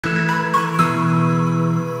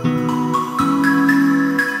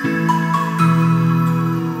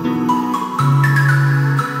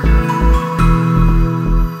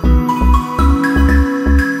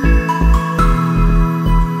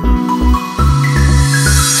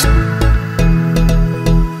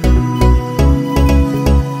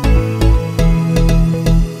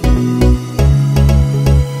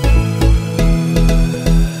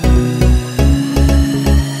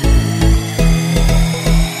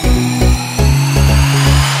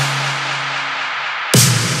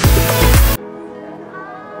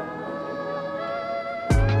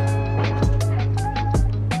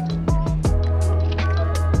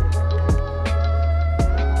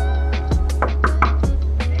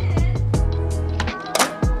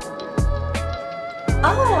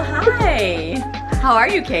How are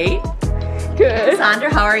you, Kate? Good. Sandra,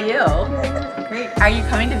 how are you? Great. Are you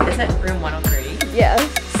coming to visit room 103? Yes.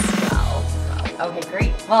 Wow. Okay,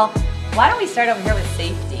 great. Well, why don't we start over here with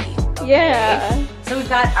safety? Okay. Yeah. So we've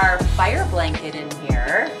got our fire blanket in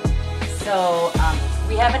here. So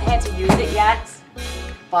we haven't had to use it yet,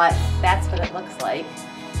 but that's what it looks like.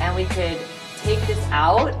 And we could take this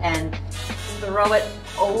out and throw it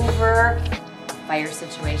over a fire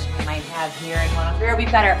situation we might have here in 103. We've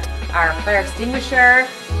got our fire extinguisher,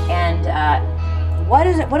 and what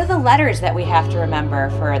is it? What are the letters that we have to remember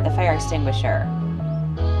for the fire extinguisher?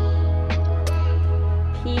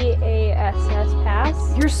 PASS,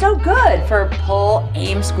 pass. You're so good for pull,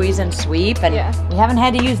 aim, squeeze, and sweep, and Yeah. we haven't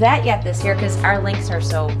had to use that yet this year because our links are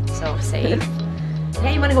so safe.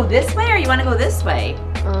 Yeah, you want to go this way or you want to go this way?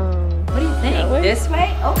 What do you think? That way? This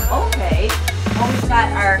way? Oh, okay. Well, we've got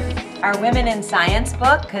our Women in Science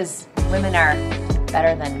book, because women are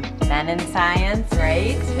better than men in science,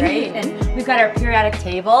 right? Right? And we've got our periodic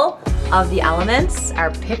table of the elements,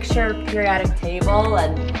 our picture periodic table,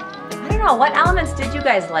 and I don't know, what elements did you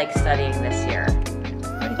guys like studying this year?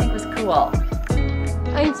 What do you think was cool?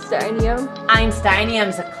 Einsteinium.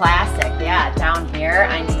 Einsteinium's a classic, yeah, down here.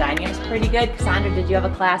 Einsteinium's pretty good. Cassandra, did you have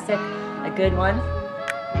a classic, a good one?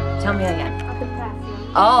 Tell me again.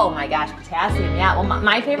 Potassium. Oh my gosh, potassium, yeah. Well,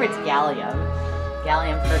 my favorite's gallium.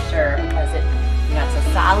 Gallium for sure, because it, you know, it's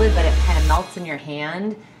a solid, but it kind of melts in your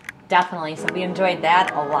hand. Definitely, so we enjoyed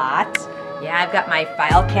that a lot. Yeah, I've got my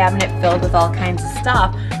file cabinet filled with all kinds of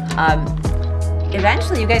stuff.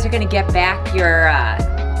 Eventually, you guys are gonna get back your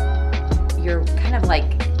kind of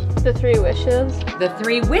like The 3 wishes. the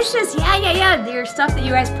 3 wishes. Yeah. Your stuff that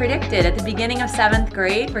you guys predicted at the beginning of 7th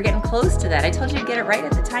grade. We're getting close to that. I told you to get it right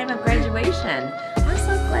at the time of graduation. I'm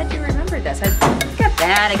so glad you remembered this. I got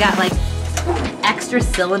that. I got like extra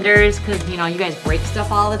cylinders because, you know, you guys break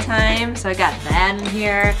stuff all the time. So I got that in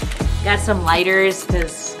here. Got some lighters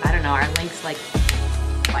because, I don't know, our links like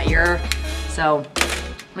fire. So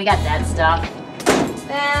we got that stuff.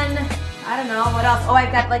 Then, I don't know, what else? Oh,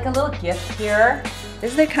 I've got like a little gift here.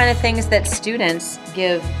 These are the kind of things that students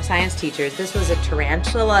give science teachers. This was a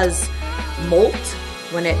tarantula's molt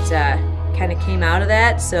when it kind of came out of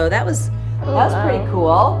that. So that was pretty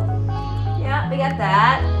cool. Yeah, we got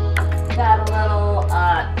that. Got a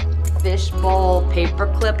little fishbowl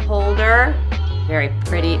paperclip holder. Very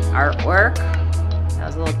pretty artwork. That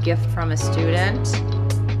was a little gift from a student.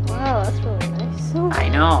 Wow, that's really nice. I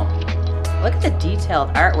know. Look at the detailed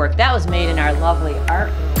artwork. That was made in our lovely art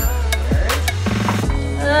room upstairs.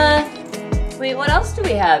 Wait, what else do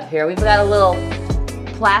we have here? We've got a little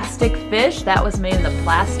plastic fish. That was made in the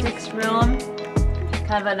plastics room.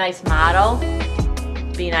 Kind of a nice motto.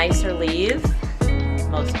 Be nice or leave.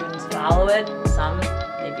 Most students follow it. Some,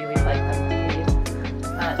 maybe we'd like them to leave.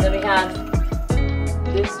 Then we have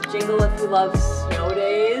this jingle if you love snow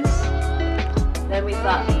days. Then we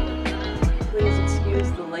thought, please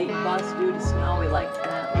excuse the late bus due to snow. We liked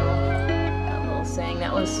that little saying.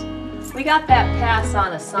 That was, we got that pass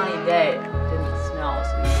on a sunny day. It didn't snow,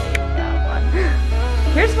 so we saved that one.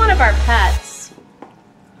 Here's one of our pets.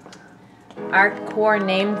 Our core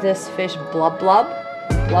named this fish Blub Blub.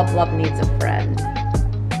 Blub Blub needs a friend.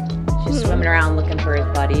 She's swimming around looking for his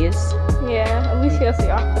buddies. Yeah, at least he has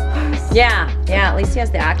the octopus. Yeah, at least he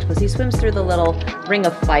has the octopus. He swims through the little ring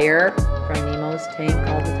of fire from Nemo's tank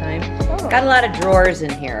all the time. Oh. Got a lot of drawers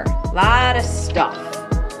in here. A lot of stuff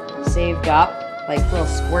saved up, like little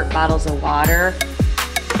squirt bottles of water.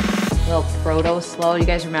 Little proto slow. You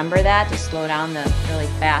guys remember that? To slow down the really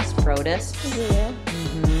fast protists. Yeah.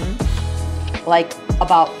 Like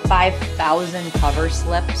about 5,000 cover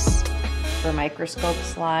slips for microscope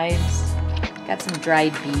slides. Got some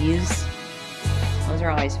dried bees. Those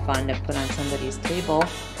are always fun to put on somebody's table.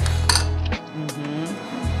 Let's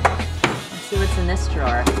see what's in this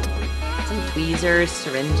drawer. Some tweezers,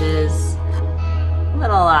 syringes,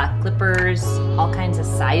 little clippers, all kinds of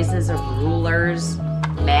sizes of rulers,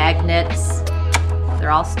 magnets.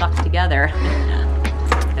 They're all stuck together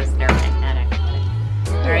because they're magnetic.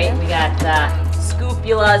 All right, we got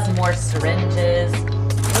scopulas, more syringes.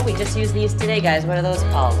 Oh, we just used these today, guys. What are those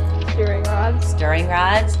called? Stirring rods. Stirring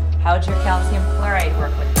rods. How'd your calcium chloride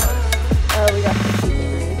work with those? We got 50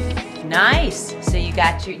 degrees. Nice. So you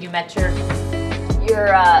got you met your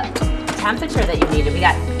temperature that you needed. We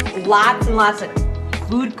got lots and lots of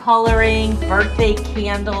food coloring, birthday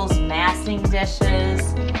candles, massing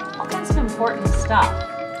dishes, all kinds of important stuff.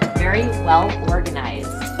 Very well organized,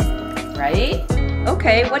 right?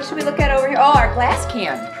 Okay, what should we look at over here? Oh, our glass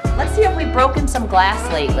can. Let's see if we've broken some glass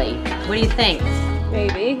lately. What do you think?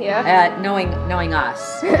 Maybe, yeah. Knowing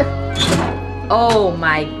us. Oh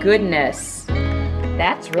my goodness.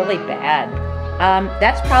 That's really bad.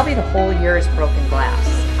 That's probably the whole year's broken glass.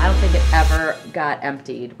 I don't think it ever got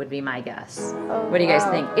emptied, would be my guess. Oh, what do you guys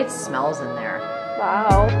think? It smells in there.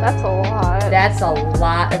 Wow, that's a lot. That's a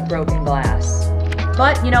lot of broken glass.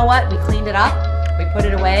 But you know what? We cleaned it up. We put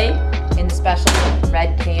it away in the special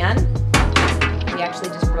red can. We actually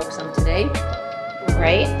just broke some today.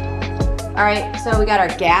 Right? All right, so we got our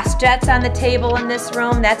gas jets on the table in this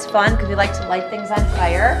room. That's fun because we like to light things on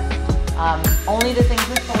fire. Only the things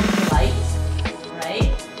we're told to light,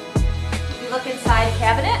 right? If you look inside a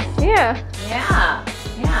cabinet. Yeah. Yeah.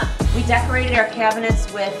 We decorated our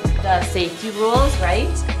cabinets with the safety rules,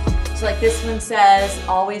 right? So like this one says,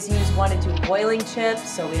 always use 1 to 2 boiling chips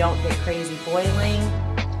so we don't get crazy boiling.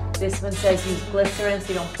 This one says use glycerin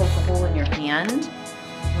so you don't poke a hole in your hand.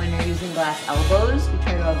 When you're using glass elbows, we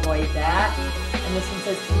try to avoid that. And this one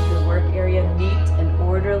says keep your work area neat and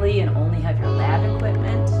orderly and only have your lab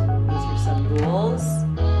equipment. These are some rules,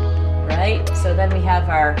 right? So then we have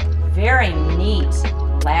our very neat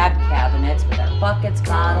lab cabinets with our buckets,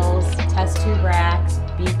 bottles, test tube racks,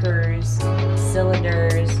 beakers,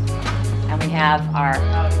 cylinders, and we have our,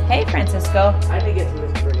 hey Francisco. I think it's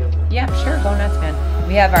video. Yeah, sure, go nuts, man.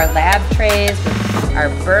 We have our lab trays with our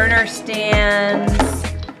burner stands,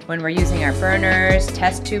 when we're using our burners,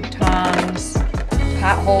 test tube tongs,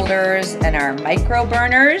 pot holders, and our micro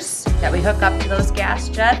burners that we hook up to those gas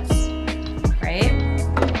jets, right?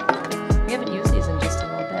 We haven't used these in just a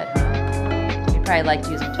little bit, huh? You'd probably like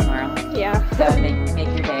to use them tomorrow. Yeah. That would make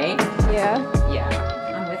your day. Yeah. Yeah,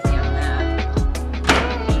 I'm with you on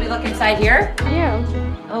that. Should we look inside here? Yeah.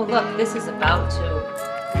 Oh, look, this is about to,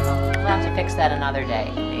 we'll have to fix that another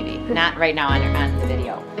day, maybe. Not right now on the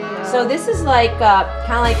video. So this is like,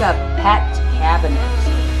 kind of like a pet cabinet.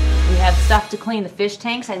 We have stuff to clean the fish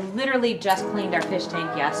tanks. I literally just cleaned our fish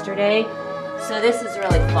tank yesterday. So this is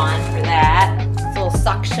really fun for that. It's a little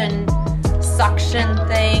suction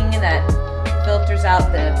thing that filters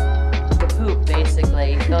out the poop,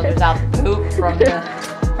 basically. Filters out the poop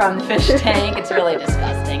from the fish tank. It's really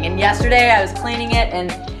disgusting. And yesterday I was cleaning it and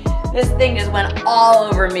this thing just went all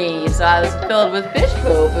over me. So I was filled with fish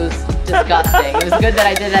poop. It was disgusting. It was good that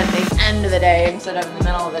I did that at the end of the day instead of in the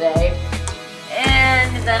middle of the day.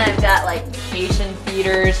 And then I've got like vacation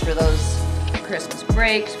feeders for those Christmas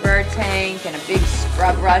breaks for our tank and a big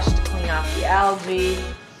scrub brush to clean off the algae.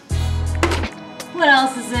 What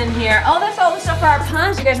else is in here? Oh, that's all the stuff for our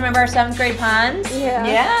ponds. You guys remember our 7th grade ponds? Yeah.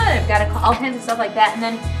 Yeah, I've got all kinds of stuff like that. And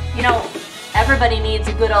then, you know, everybody needs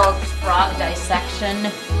a good old frog dissection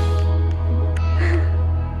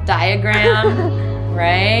diagram,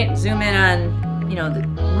 right? Zoom in on, you know, the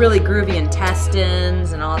really groovy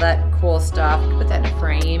intestines and all that cool stuff. Put that in a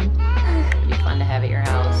frame. It'd be fun to have at your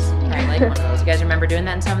house. Probably like one of those. You guys remember doing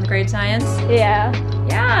that in 7th grade science? Yeah.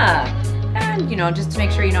 Yeah. And, you know, just to make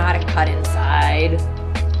sure you know how to cut inside.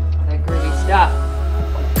 All that groovy stuff.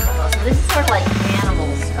 So this is sort of like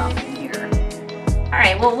animal stuff in here. All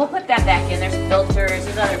right, well, we'll put that back in. There's filters,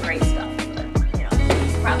 there's other great stuff. But, you know,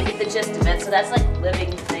 you probably get the gist of it. So that's like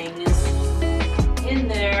living things in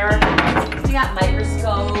there. We got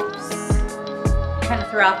microscopes kind of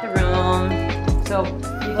throughout the room. So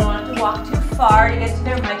people don't have to walk too far to get to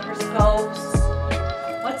their microscopes.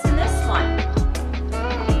 What's in this one?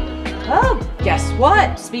 Oh, guess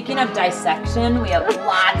what? Speaking of dissection, we have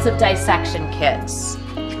lots of dissection kits.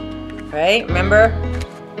 Right? Remember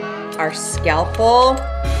our scalpel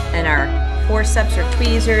and our forceps or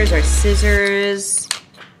tweezers, our scissors,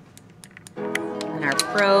 and our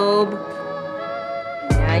probe.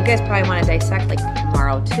 Yeah, you guys probably want to dissect like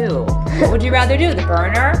tomorrow too. What would you rather do, the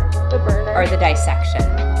burner? The burner. Or the dissection?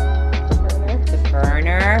 The burner. The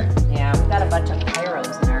burner. Yeah, we've got a bunch of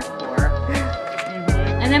pyros in our core.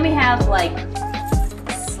 And then we have like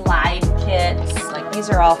slide kits. Like these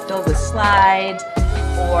are all filled with slides.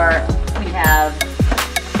 Or we have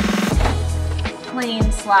plain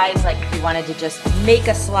slides, like if you wanted to just make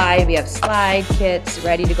a slide, we have slide kits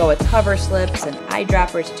ready to go with cover slips and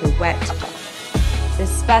eyedroppers to wet the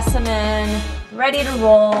specimen, ready to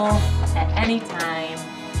roll at any time.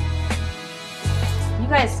 You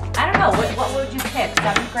guys, I don't know, what would you pick?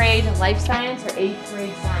 7th grade life science or 8th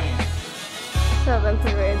grade science? 7th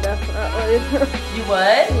grade, definitely. You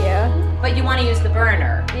would? Yeah. But you want to use the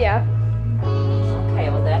burner? Yeah. Okay,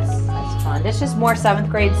 well that's fun. That's just more 7th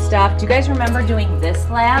grade stuff. Do you guys remember doing this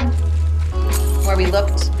lab? Where we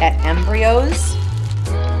looked at embryos?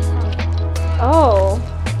 Oh.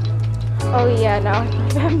 Oh yeah, now I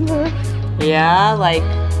remember. Yeah, like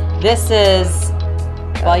this is,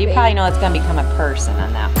 well, you probably know it's gonna become a person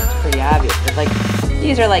on that one. It's pretty obvious. But like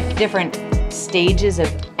these are like different stages of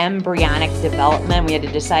embryonic development. We had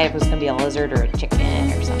to decide if it was going to be a lizard or a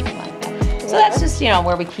chicken or something like that. So that's just, you know,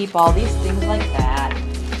 where we keep all these things like that.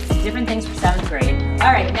 Different things for 7th grade.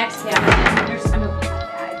 All right, next cabinet.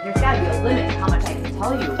 There's got to be a limit to how much I can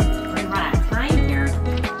tell you. We're going to run out of time here.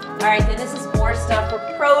 All right, then this is more stuff for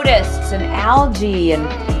protists and algae and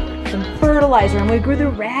some fertilizer, and we grew the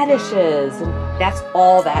radishes, and that's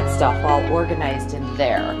all that stuff all organized in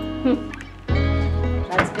there.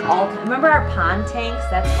 That's all. Remember our pond tanks?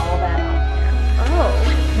 That's all that out there. Oh.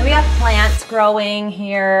 Then we have plants growing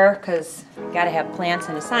here because we got to have plants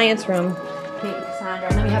in a science room. Kate and Cassandra.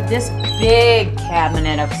 And then we have this big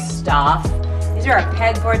cabinet of stuff. These are our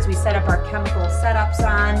pegboards we set up our chemical setups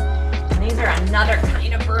on. And these are another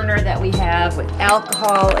kind of burner that we have with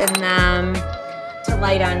alcohol in them to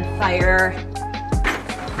light on fire,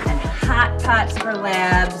 and hot pots for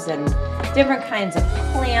labs, and different kinds of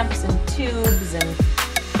clamps and tubes and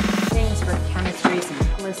things for chemistry, some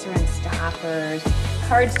glycerin stoppers,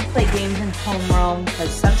 cards to play games in homeroom,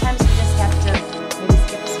 because sometimes you just have to maybe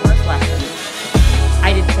skip a sports lesson.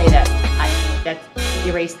 I did say that.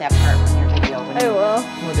 Erase that part from your video. I will.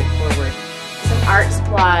 Move it forward. Some art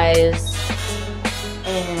supplies,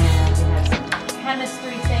 and we have some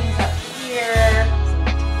chemistry things up here.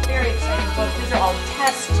 Some very exciting books. These are all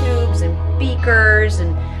test tubes and beakers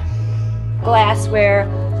and glassware.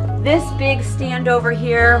 This big stand over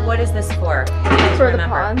here, what is this for? For the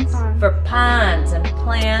ponds. For ponds and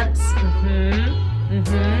plants.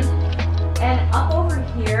 And up over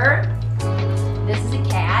here, this is a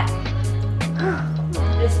cat.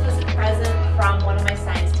 This was a present from one of my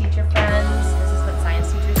science teacher friends. This is what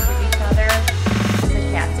science teachers give each other. This is a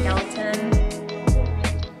cat skeleton.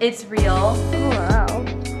 It's real. Oh, wow.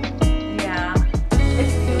 Yeah.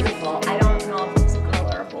 It's beautiful. I don't know if it's a girl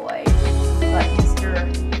or a boy, but Mr.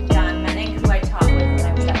 John Menning, who I taught with when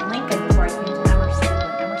I was at Lincoln before I came to Emerson,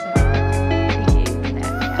 he gave me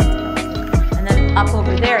that cat skeleton. And then up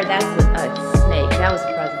over there, that's a snake. That was a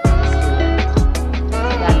present from a student.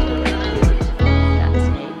 That's really cute. That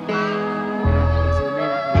snake. Zoom in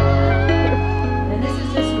on that. And this is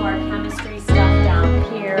just more chemistry stuff down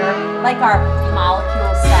here, like our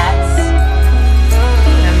molecule sets.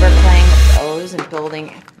 Remember playing with those and building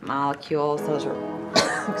molecules? Those were,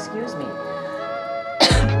 excuse me,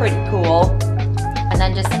 pretty cool. And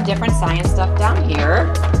then just some different science stuff down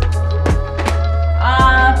here.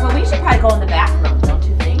 But we should probably go in the back room, don't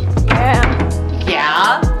you think? Yeah.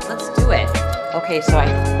 Yeah? Let's do it. Okay, so I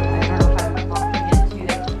don't know if I'm walking into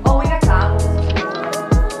that. Oh, we got goggles.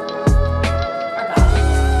 Our goggles.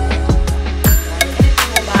 And it's a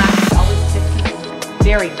toolbox, always fixing.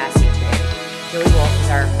 Very messy today. Joey Wolf is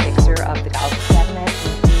our fixer of the goggle cabinet,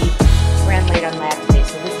 and he ran late on lab today,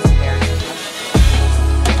 so this is embarrassing.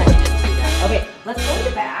 I didn't see that. Okay, let's go to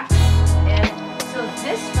the back. And so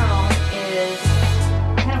this room is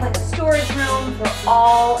kind of like a storage room for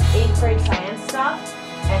all 8th grade science stuff.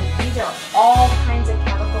 And these are all kinds of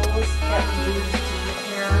chemicals that we use to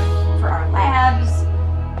prepare for our labs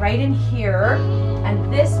right in here.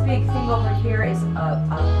 And this big thing over here is a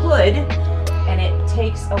hood, and it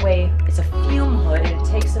takes away, it's a fume hood, and it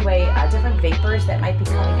takes away different vapors that might be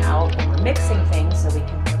coming out when we're mixing things, so we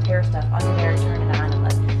can prepare stuff under there, turn it on, and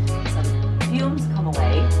let some fumes come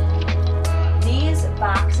away. These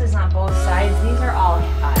boxes on both sides, these are all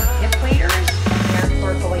hip waders, and they're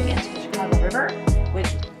for going into the Chicago River, which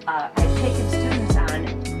I've taken students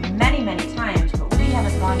on many, many times, but we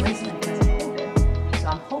haven't gone recently because of COVID. So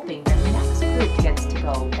I'm hoping the next group gets to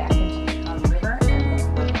go back into the Chicago River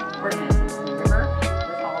and look for organisms in the river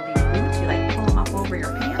with all these boots. You like pull them up over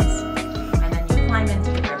your pants, and then you climb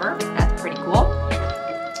into the river. That's pretty cool.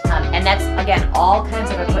 And that's, again, all kinds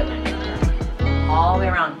of equipment all the way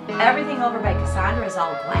around. Everything over by Cassandra is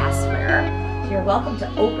all glassware. So you're welcome to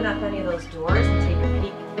open up any of those doors and take a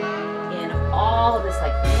peek in all of this,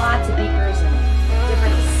 like lots of beakers and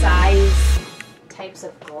different size types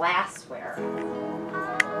of glassware.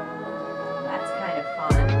 That's kind of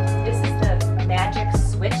fun. This is the magic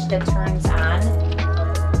switch that turns on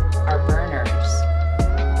our burners.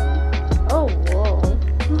 Oh, whoa.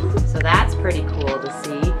 So that's pretty cool to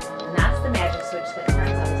see. And that's the magic switch that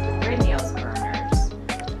turns on the Gridneos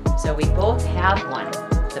burners. So we both have one,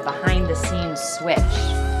 the behind the scenes switch,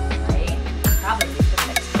 right? Probably we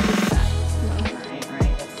shouldn't expose that.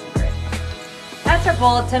 Right, that's secret. That's our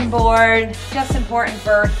bulletin board, just important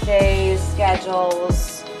birthdays,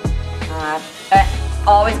 schedules.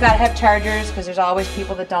 Always gotta have chargers because there's always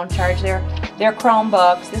people that don't charge their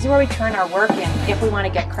Chromebooks. This is where we turn our work in if we want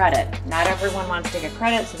to get credit. Not everyone wants to get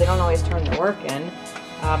credit, so they don't always turn their work in.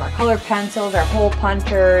 Our colored pencils, our hole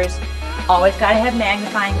punchers. Always got to have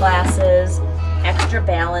magnifying glasses, extra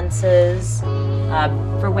balances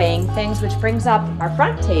for weighing things, which brings up our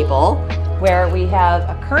front table where we have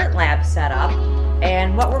a current lab set up.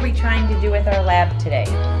 And what were we trying to do with our lab today?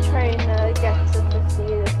 Trying to get to 50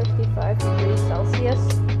 to 55 degrees Celsius.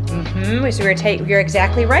 So you're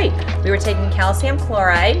exactly right. We were taking calcium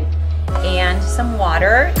chloride and some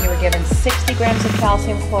water. You were given 60 grams of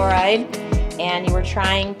calcium chloride, and you were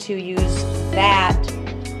trying to use that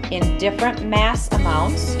in different mass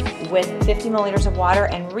amounts with 50 milliliters of water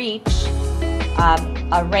and reach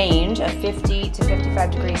a range of 50 to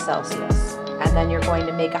 55 degrees Celsius. And then you're going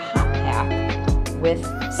to make a hot pack with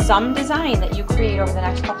some design that you create over the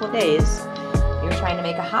next couple of days. You're trying to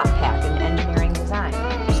make a hot pack, an engineering design.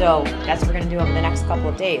 So that's what we're gonna do over the next couple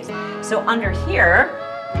of days. So under here,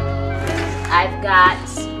 I've got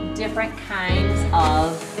different kinds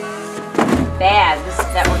of bags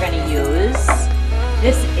that we're gonna use.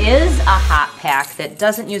 This is a hot pack that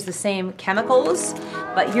doesn't use the same chemicals,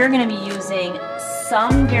 but you're gonna be using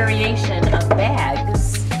some variation of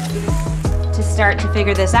bags to start to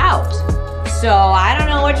figure this out. So I don't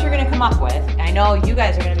know what you're gonna come up with. I know you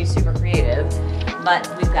guys are gonna be super creative, but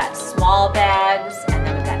we've got small bags, and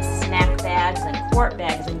then we've got snack bags, and quart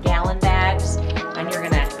bags, and gallon bags, and you're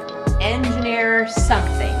gonna engineer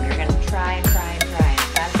something. You're gonna try and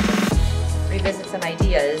revisit some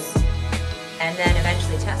ideas, and then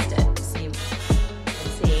eventually test it to see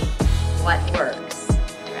what works.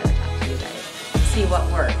 I'd rather talk to you guys. See what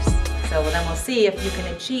works. So then we'll see if you can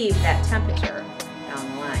achieve that temperature down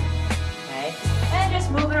the line. Okay? And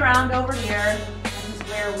just moving around over here, this is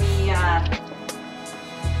where we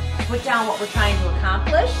put down what we're trying to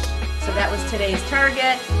accomplish. So that was today's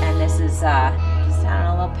target, and this is just, I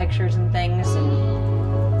don't know, little pictures and things.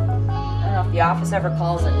 And I don't know if the office ever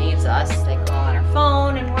calls and needs us. They call on our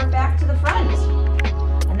phone, and we're back to the front.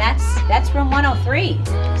 And that's room 103.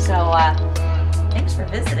 So thanks for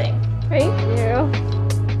visiting. Thank you.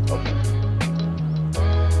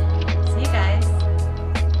 See you guys.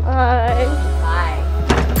 Bye.